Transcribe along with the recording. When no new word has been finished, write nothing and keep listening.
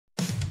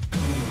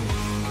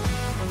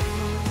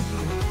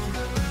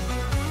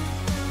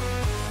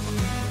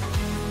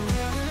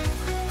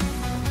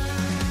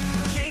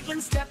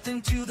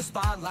into the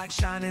spotlight,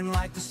 shining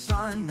like the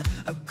sun.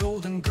 A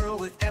golden girl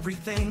with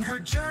everything, her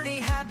journey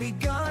had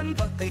begun.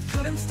 But they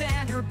couldn't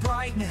stand her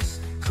brightness,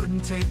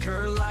 couldn't take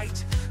her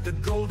light. The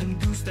golden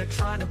goose they're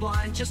trying to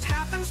blind just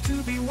happens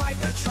to be white.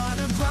 They're trying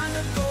to blind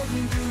the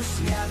golden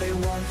goose, yeah, they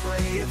won't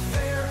play it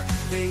fair.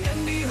 They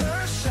envy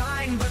her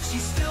shine, but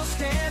she's still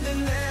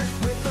standing there.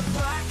 With the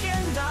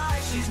blackened eye,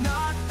 she's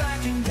not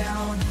backing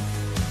down.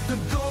 The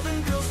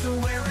golden girl's still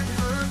wearing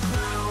her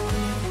crown.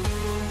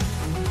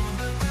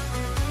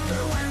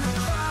 They're wearing her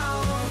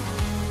crown.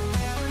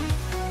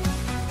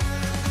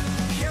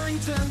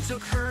 Carrington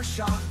took her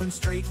shot, went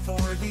straight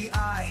for the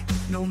eye.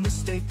 No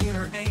mistake in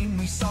her aim,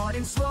 we saw it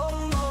in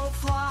slow-mo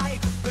fly.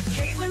 But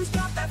Caitlin's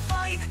got that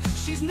fight,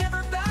 she's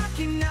never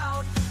backing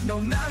out. No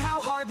matter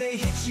how hard they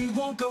hit, she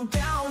won't go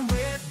down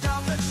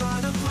without. They're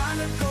trying to blind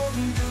the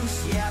golden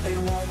goose, yeah, they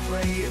won't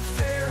play it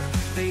fair.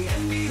 They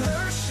envy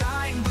her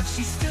shine, but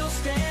she's still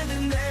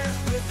standing there.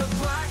 With the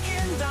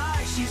blackened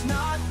eye, she's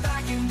not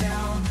backing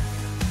down.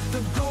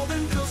 The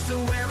golden girl's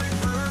still wearing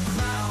her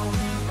crown.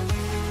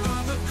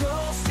 The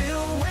girl's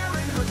still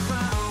wearing her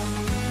crown.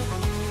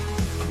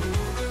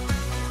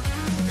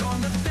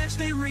 On the bench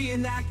they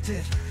reenact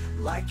it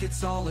like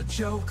it's all a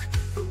joke.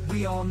 But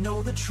we all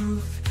know the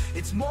truth,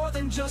 it's more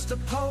than just a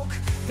poke.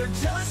 They're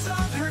jealous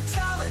of her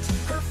talent,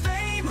 her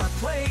fame, her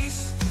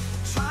place.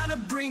 Trying to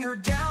bring her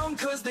down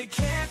cause they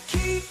can't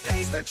keep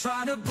pace. They're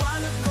trying to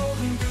blind the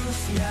golden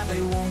goose, yeah,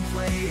 they won't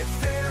play it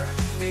fair.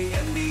 They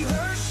envy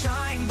her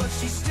shine, but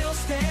she's still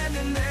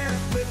standing there.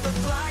 With the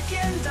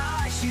blackened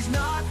eye, she's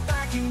not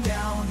backing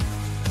down.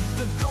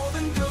 The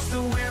golden girl's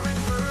still wearing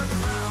her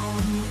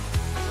crown.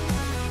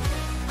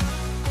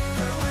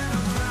 They're wearing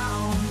her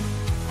crown.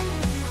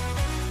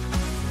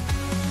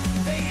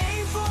 They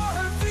aim for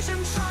her vision,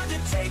 trying to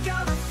take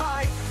out her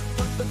fight.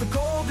 But the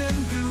golden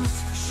goose,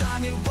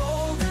 shining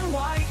bold and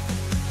white,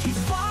 keeps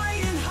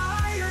flying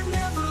higher,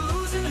 never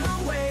losing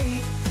her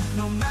way.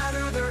 No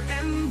matter their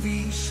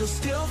envy, she'll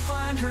still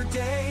find her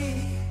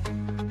day.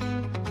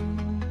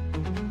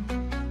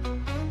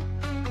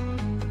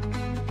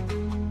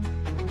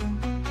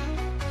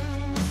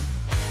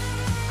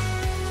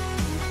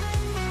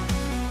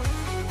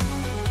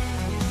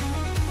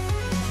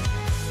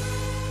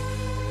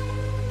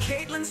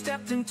 Caitlin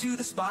stepped into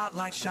the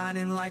spotlight,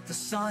 shining like the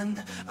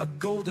sun. A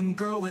golden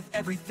girl with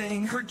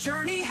everything, her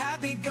journey had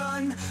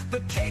begun.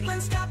 But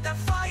Caitlin's got that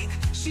fight,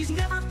 she's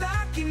never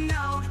backing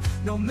out.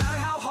 No matter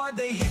how hard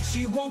they hit,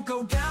 she won't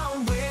go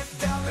down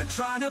without. They're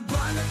trying to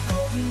blind the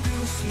golden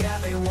goose, yeah,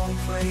 they won't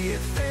play it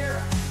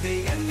fair.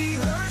 They envy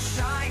her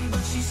shine,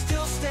 but she's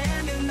still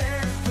standing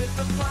there. With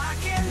the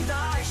blackened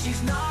eye,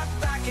 she's not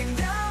backing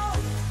down.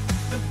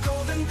 The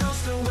golden girl's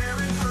still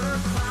wearing her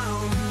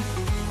crown.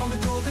 On the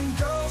golden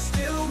girl,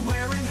 still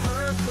wearing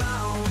her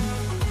crown.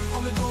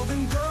 On the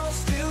golden girl,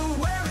 still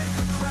wearing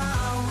her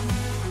crown.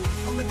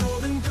 On the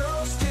golden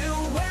girl,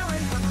 still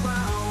wearing her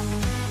crown.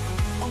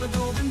 On the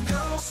golden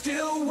girl,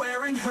 still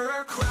wearing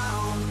her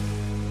crown.